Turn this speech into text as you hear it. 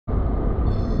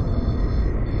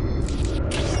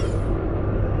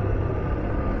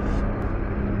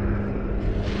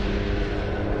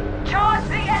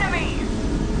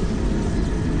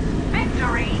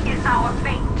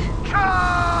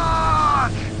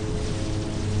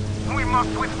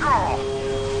must withdraw.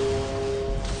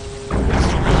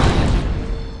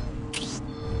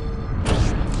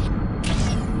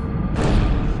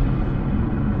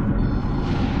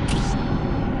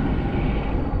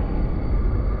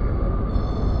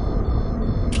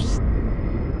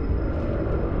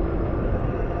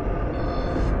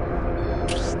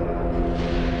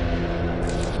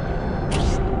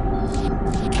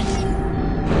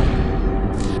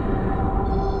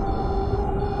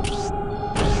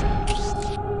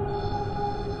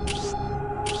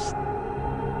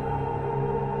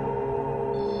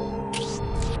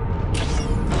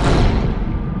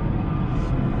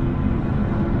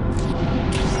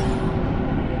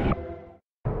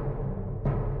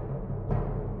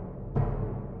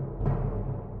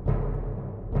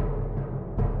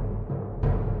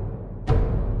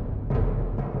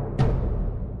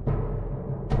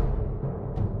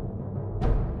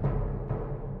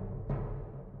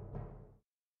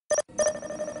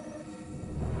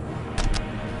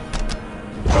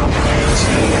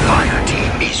 Fire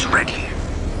team is ready.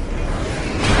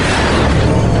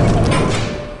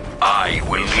 I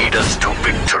will lead us to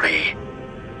victory.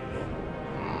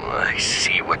 I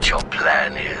see what your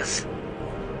plan is.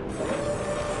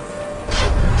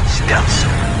 Stealth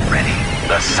ready.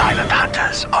 The silent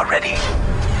hunters are ready.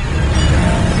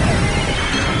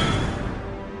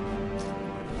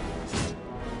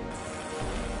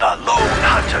 The lone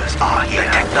hunters are here.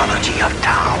 The technology of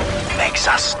DOW makes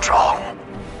us strong.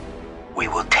 We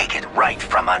will take it right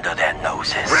from under their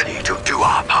noses. Ready to do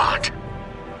our part.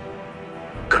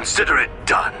 Consider it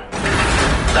done.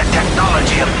 The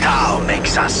technology of DOW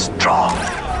makes us strong.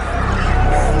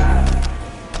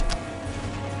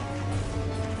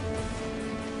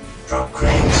 Drop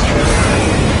cranes.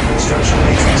 Construction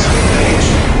matrix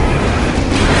engaged.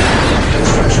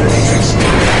 Construction matrix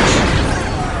engaged.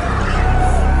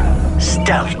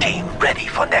 Stealth team ready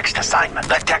for next assignment.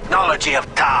 The technology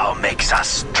of DOW makes us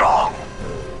strong.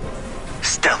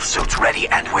 Stealth suits ready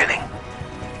and willing.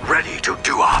 Ready to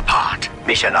do our part.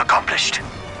 Mission accomplished.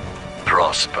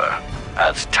 Prosper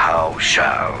as DOW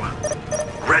shall.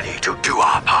 Ready to do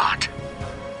our part.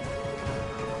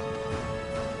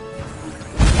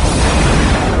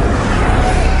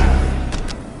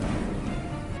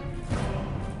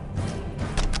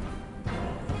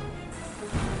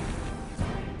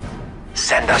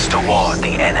 Send us toward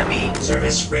the enemy.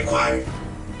 Service required.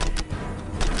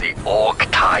 The Orc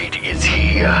tide is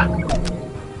here.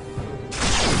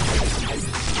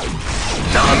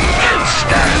 None can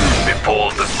stand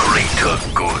before the greater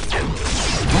good.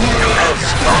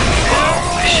 Let's not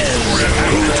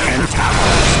Root and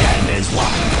tower stand as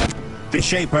one. The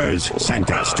Shapers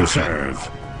sent us to serve.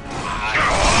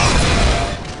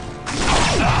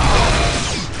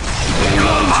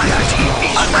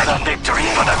 Another victory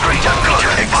for the greater good.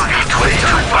 X-22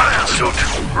 Bandicut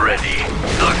ready.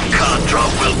 The Contra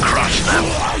will crush them.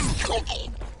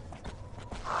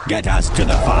 Get us to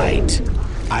the fight.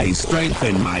 I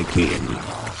strengthen my kin.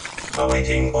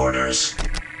 Awaiting orders.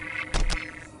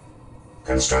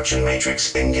 Construction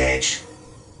matrix engaged.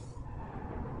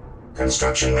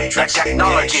 Construction The matrix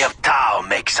technology engaged. of DOW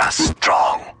makes us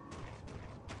strong.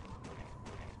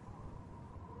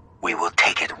 We will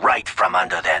take it right from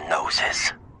under their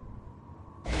noses.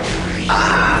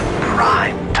 Ah,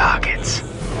 prime targets.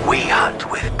 We hunt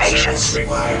with patience. Service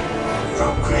required.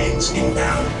 Drop cranes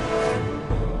inbound.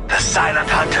 The silent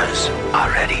hunters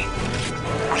are ready.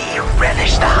 We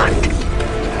relish the hunt.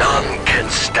 None can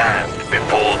stand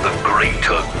before the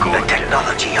greater good. The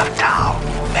technology of DOW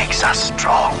makes us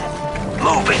strong.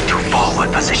 Moving to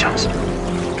forward positions.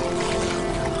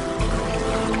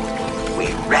 We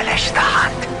relish the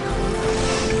hunt.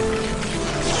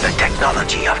 The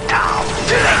technology of DOW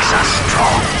makes us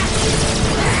strong.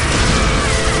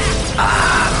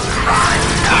 Ah, prime.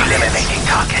 Eliminating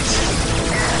targets.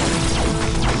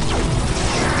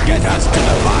 Get us to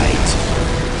the fight.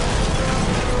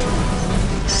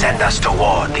 Send us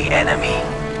toward the enemy.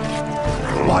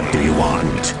 What do you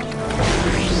want?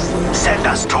 Send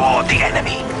us toward the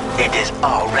enemy. It is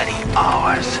already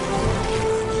ours.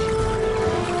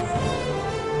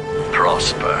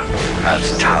 Prosper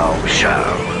as DOW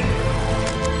shall.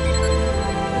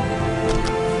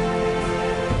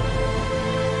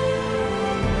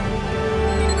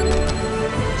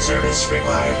 Service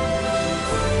required.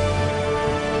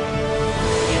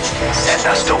 Send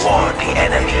us toward the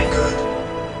enemy. Good.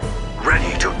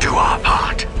 Ready to do our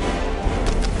part.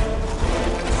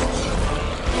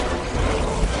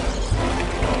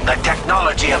 The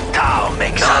technology of DOW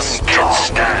makes us strong. None can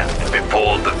stand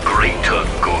before the greater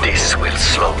good. This will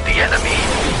slow the enemy.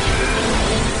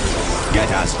 Get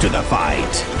us to the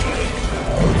fight.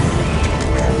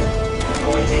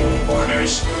 Awaiting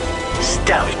orders.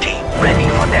 Stealth team ready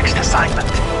for next assignment.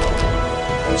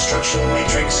 Construction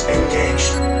matrix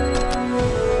engaged.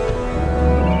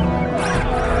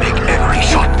 Make every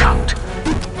shot count.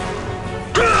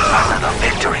 Another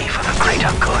victory for the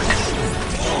greater good.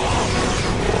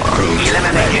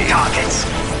 Eliminating targets.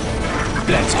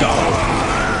 Let's go.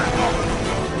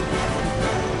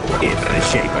 If the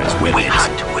Shapers will We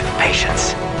hunt with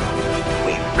patience.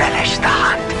 We relish the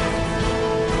hunt.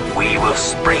 We will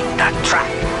spring that trap.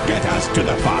 get us to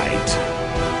the fight.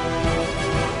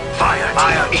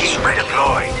 Fire is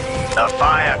redeployed. The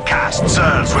fire cast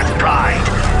serves with pride.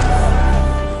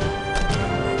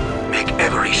 Make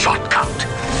every shot count.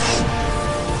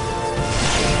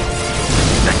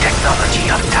 The technology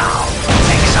of DOW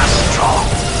makes us strong.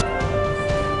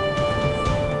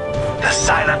 The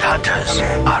silent hunters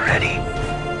are ready.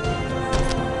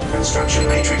 Construction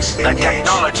matrix The engaged.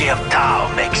 technology of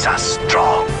DOW makes us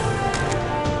strong.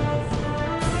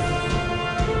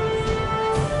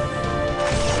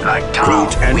 Like DOW,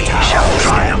 Groot and we Tau shall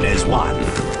triumph. stand as one.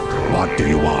 What do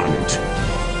you want?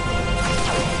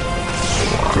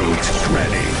 Groot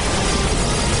ready.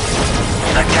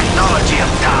 The technology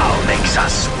of DOW makes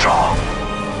us strong.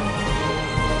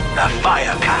 The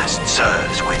Firecast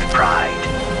serves with pride.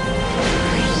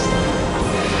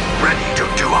 Ready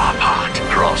to do our part.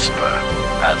 Prosper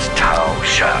as DOW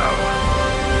shall.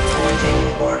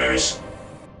 Awaiting orders.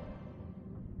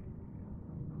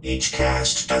 Each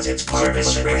cast does its part for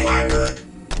the greater good.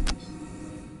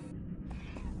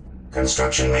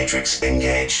 Construction matrix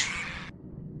engage.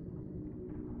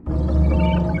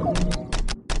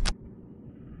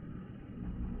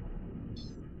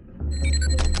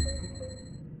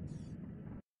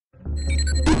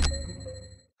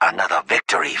 Another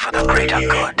victory for the greater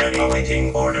Unit good. ready.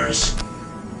 Awaiting orders.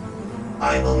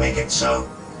 I will make it so.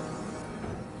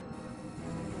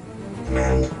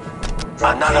 Command.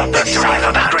 Drop Another planes victory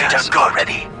for the greater hunters. good.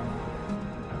 Ready.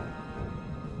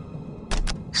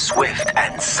 Swift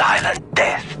and silent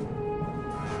death.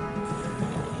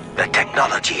 The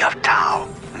technology of DOW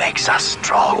makes us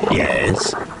strong.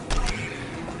 Yes.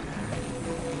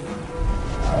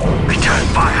 Return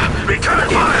fire! Return If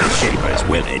the fire! Shapers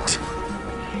will it.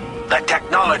 The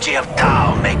technology of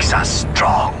DOW makes us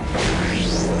strong.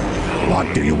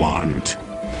 What do you want?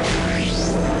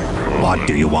 What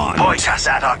do you want? Point us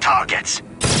at our targets.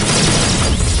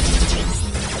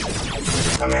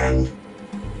 Command.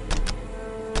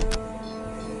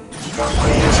 Drop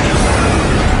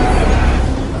planes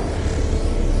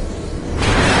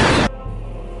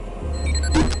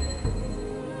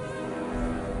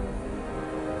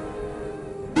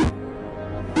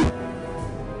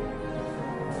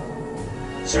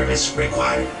Service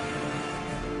required.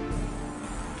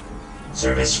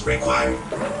 Service required.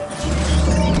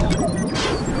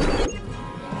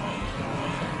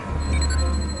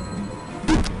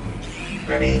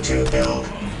 Ready to build.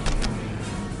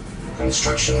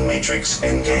 Construction matrix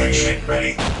engaged. Unit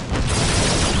ready.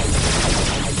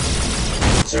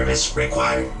 Service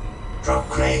required. Drop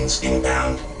cranes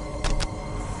inbound.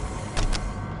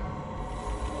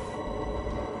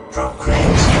 Drop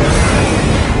cranes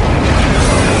inbound.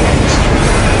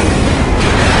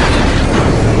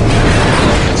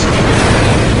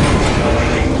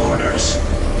 Awaiting orders.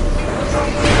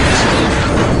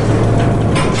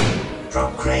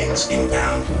 Drop cranes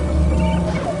inbound.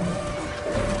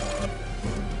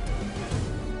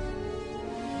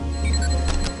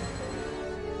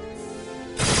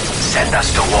 Send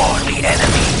us toward the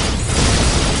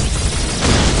enemy.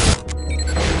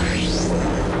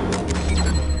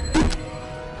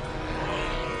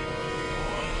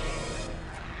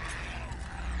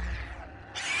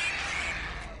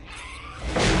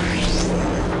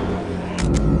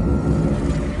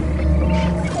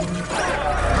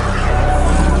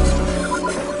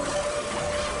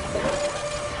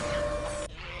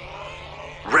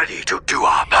 Ready to do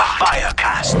our part. The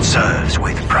Firecast serves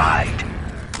with pride.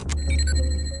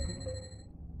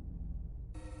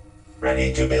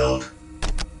 Ready to build.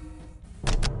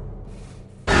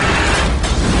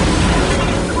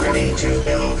 Ready to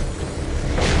build.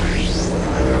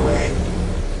 Underway.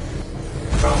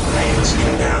 Drop planes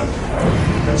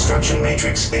inbound. Construction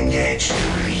matrix engaged.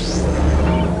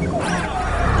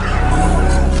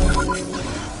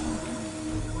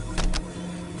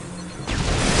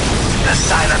 The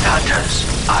silent hunters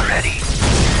are ready.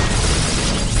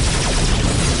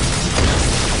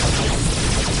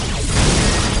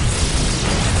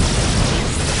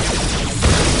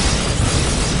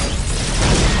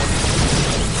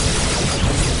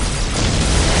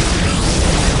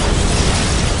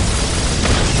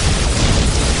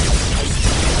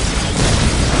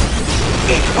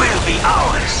 It will be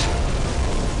ours.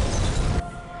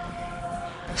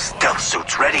 Stealth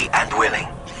suits ready and willing.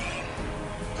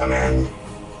 Command.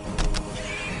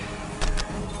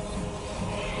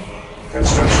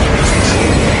 Construction matrix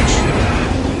engaged.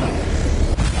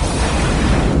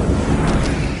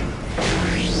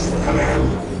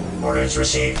 Command. Orders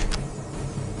received.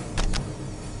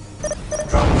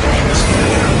 Drop planes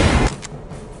down.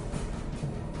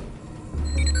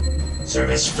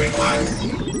 Service required.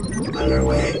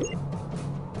 Underway.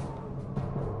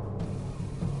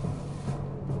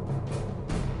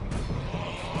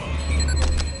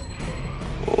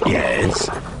 Yes.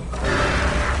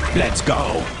 Let's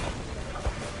go.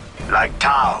 Like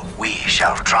Tau, we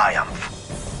shall triumph.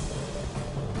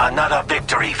 Another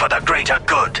victory for the greater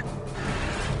good.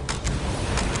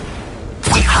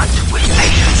 We hunt with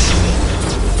patience.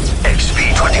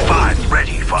 XP-25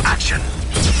 ready for action.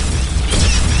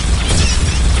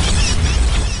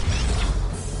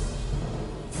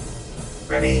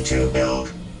 Ready to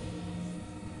build.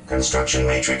 Construction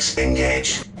matrix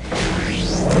engaged.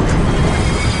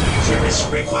 Service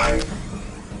required.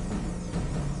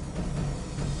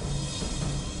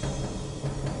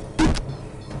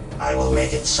 I will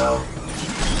make it so.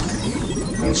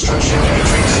 Construction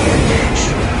matrix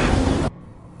engaged.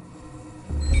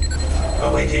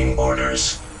 Awaiting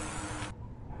orders.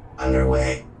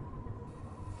 Underway.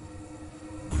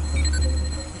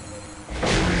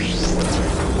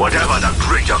 Whatever the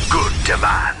greater good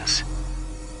demands.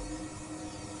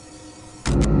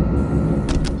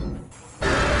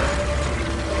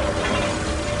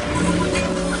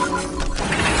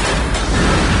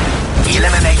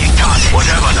 Eliminating targets.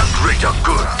 Whatever the greater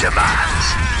good demands.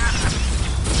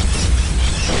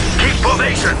 Keep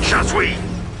formation, Chasui.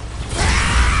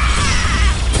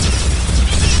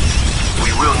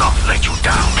 We will not let you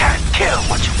down. Can't kill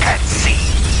what you can't see.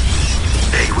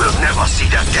 They will never see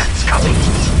their deaths coming.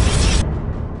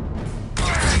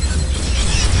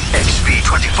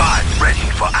 XP-25 ready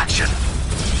for action.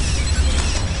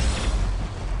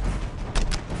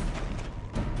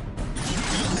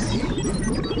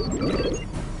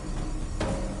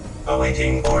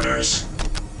 Awaiting orders.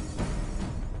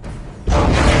 Drop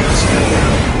planes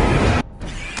down.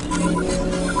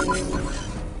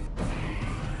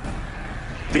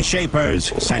 The Shapers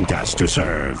sent us to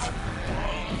serve.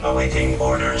 Awaiting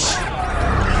orders.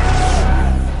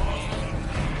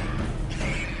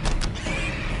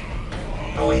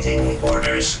 Awaiting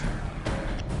orders.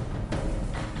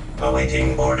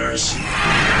 Awaiting orders.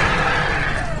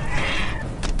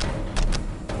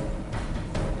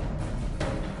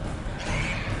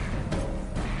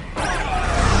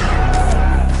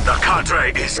 The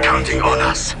cadre is counting on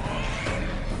us.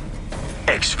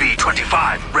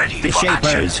 XP-25 ready The for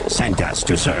action. Shapers sent us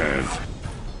to serve.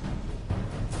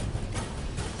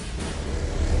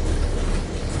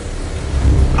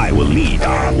 I will lead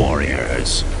our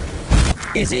warriors.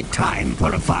 Is it time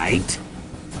for a fight?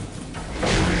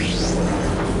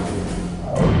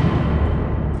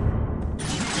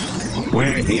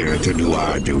 We're here to do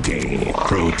our duty.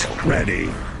 Fruit ready.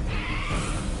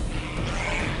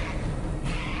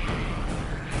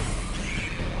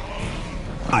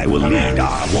 I will lead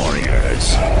our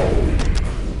warriors.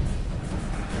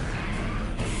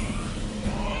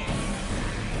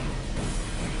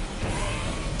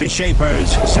 The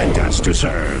Shapers sent us to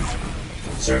serve.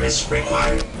 Service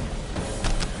required.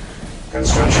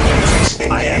 Construction matrix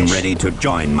engaged. I am ready to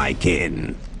join my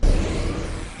kin.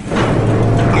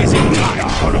 Is it time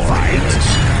for a fight?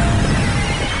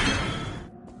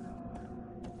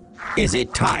 Is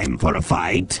it time for a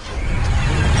fight?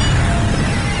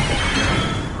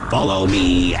 Follow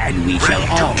me and we shall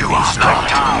Ready all to do be our strong.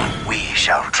 part. We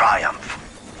shall triumph.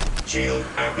 Shield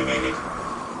activated.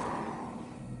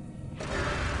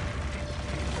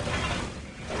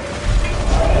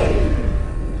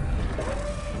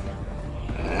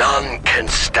 None can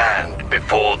stand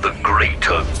before the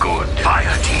greater good.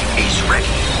 Fire team is ready.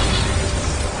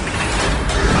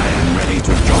 I am ready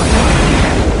to join my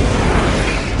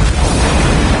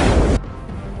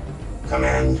kin.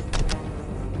 Command.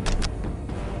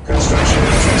 Construction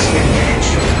matrix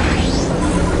engaged.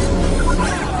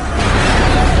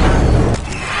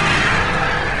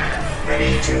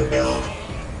 Ready to build.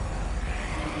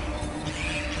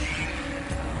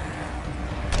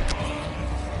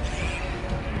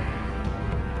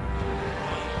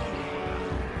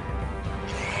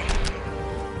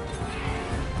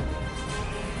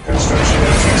 Construction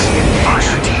matrix engaged.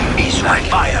 Fire team is ready.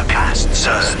 Fire cast,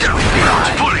 sir. Still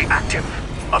fully active.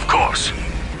 Of course.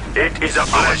 It is a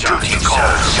pleasure to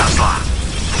call Shazla.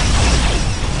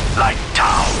 Like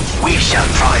Tau, we shall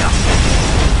triumph.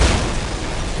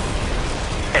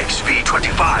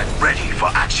 SB-25 ready for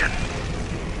action.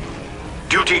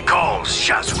 Duty calls,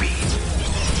 Shazwi.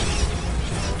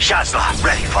 Shazla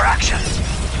ready for action.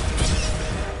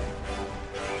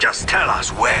 Just tell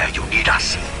us where you need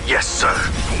us. Yes, sir.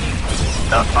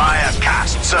 The fire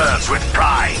cast serves with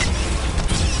pride.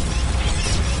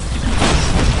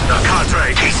 The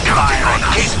cadre keeps firing.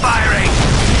 Keep firing.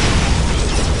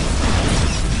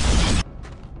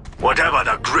 Whatever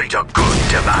the greater good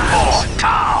demands. For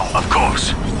Tau, of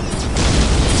course.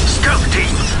 Stealth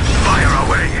team, fire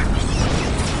away.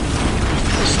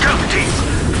 Stealth team,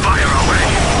 fire away.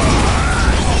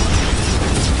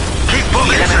 Keep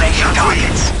eliminating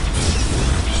targets.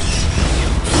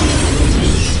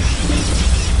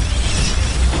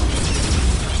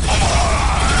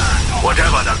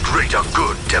 Whatever the greater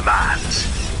good demands.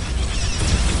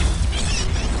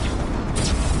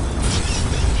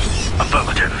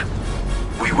 Affirmative.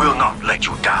 We will not let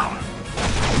you down.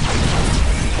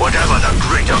 Whatever the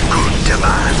greater good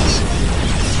demands.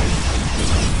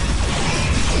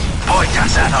 Point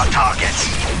us at our targets.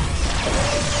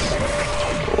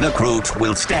 The Groot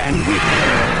will stand with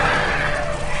you.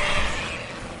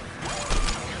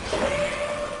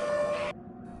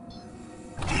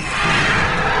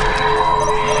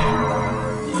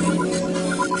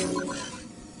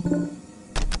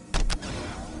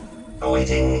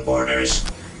 Awaiting orders.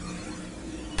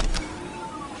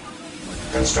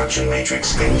 Construction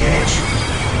matrix engage.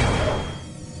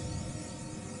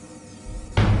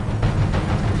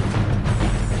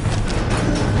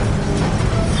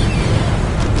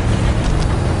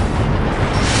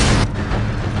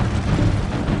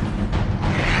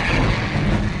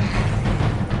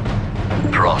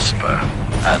 Prosper,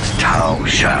 and Tau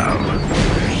shall.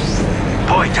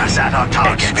 Point us at our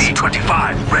targets.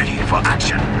 SB-25 ready for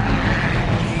action.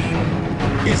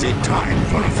 Is it time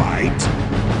for a fight?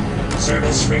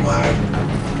 Service required.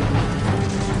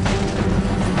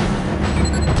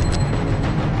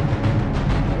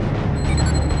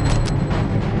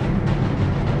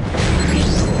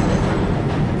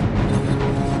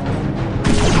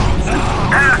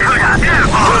 Barracuda,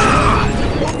 airborne!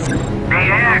 The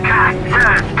aircraft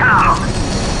serves Tau.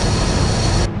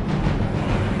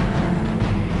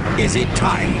 Is it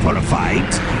time for a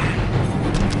fight?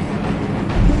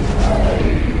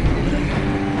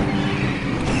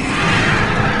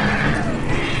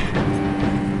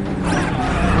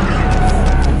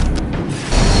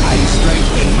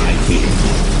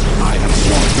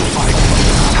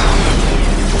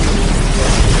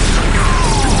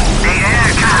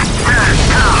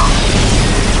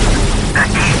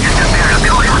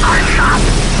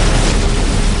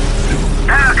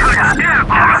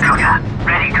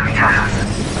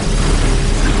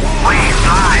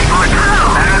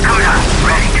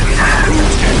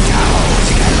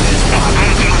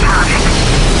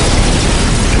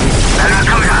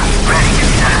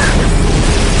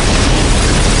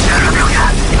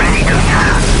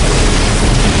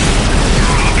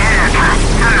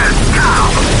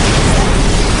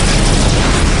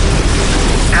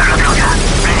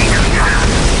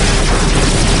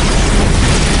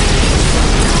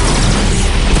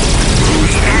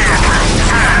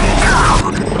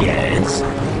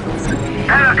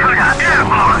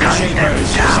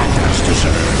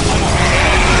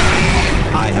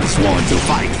 Sworn to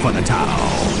fight for the Tau.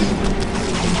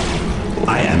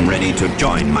 I am ready to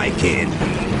join my kin.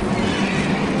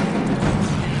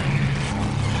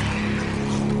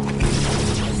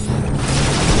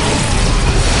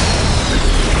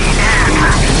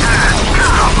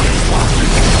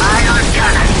 Iron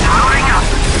cannon powering up.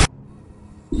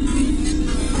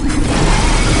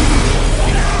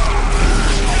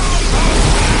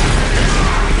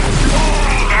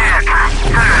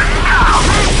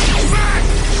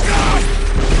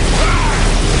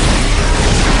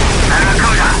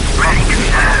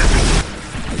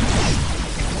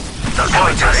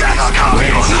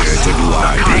 We're here to do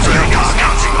our duty.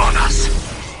 Counting on us.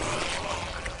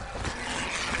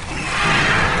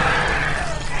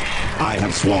 I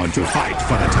have sworn to fight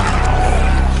for the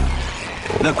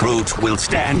Tau. The Groot will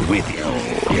stand with you.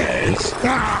 Yes.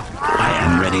 I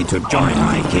am ready to join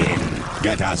my kin.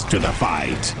 Get us to the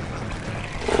fight.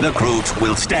 The Groot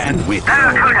will stand with you.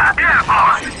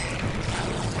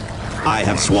 I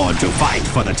have sworn to fight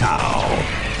for the Tau.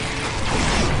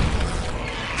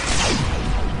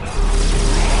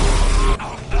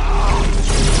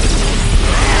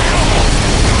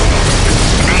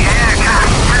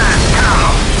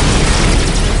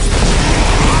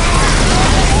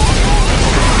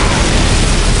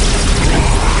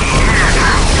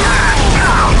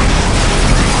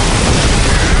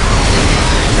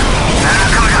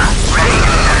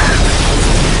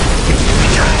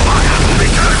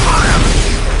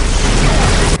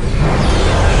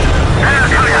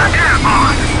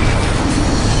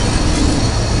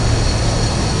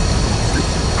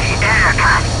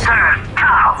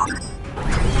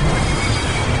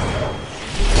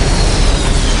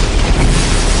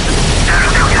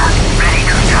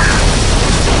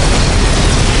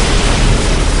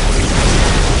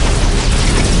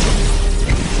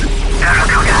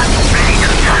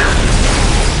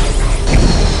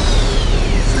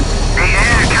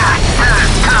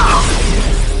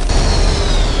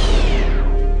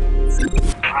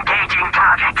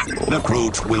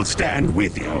 Groot will stand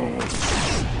with you.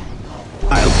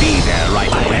 I'll be there right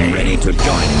away. I am ready to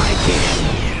join my kin.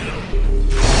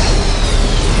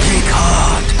 Take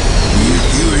heart. The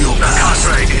ethereal cast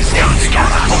is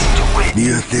to win. The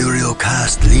ethereal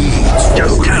cast leads.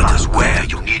 Just tell us where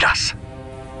you need us.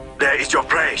 There is your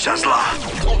prey, Shazla.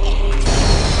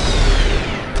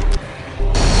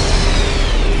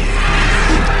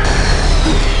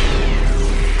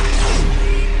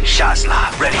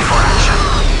 Shazla, ready for action.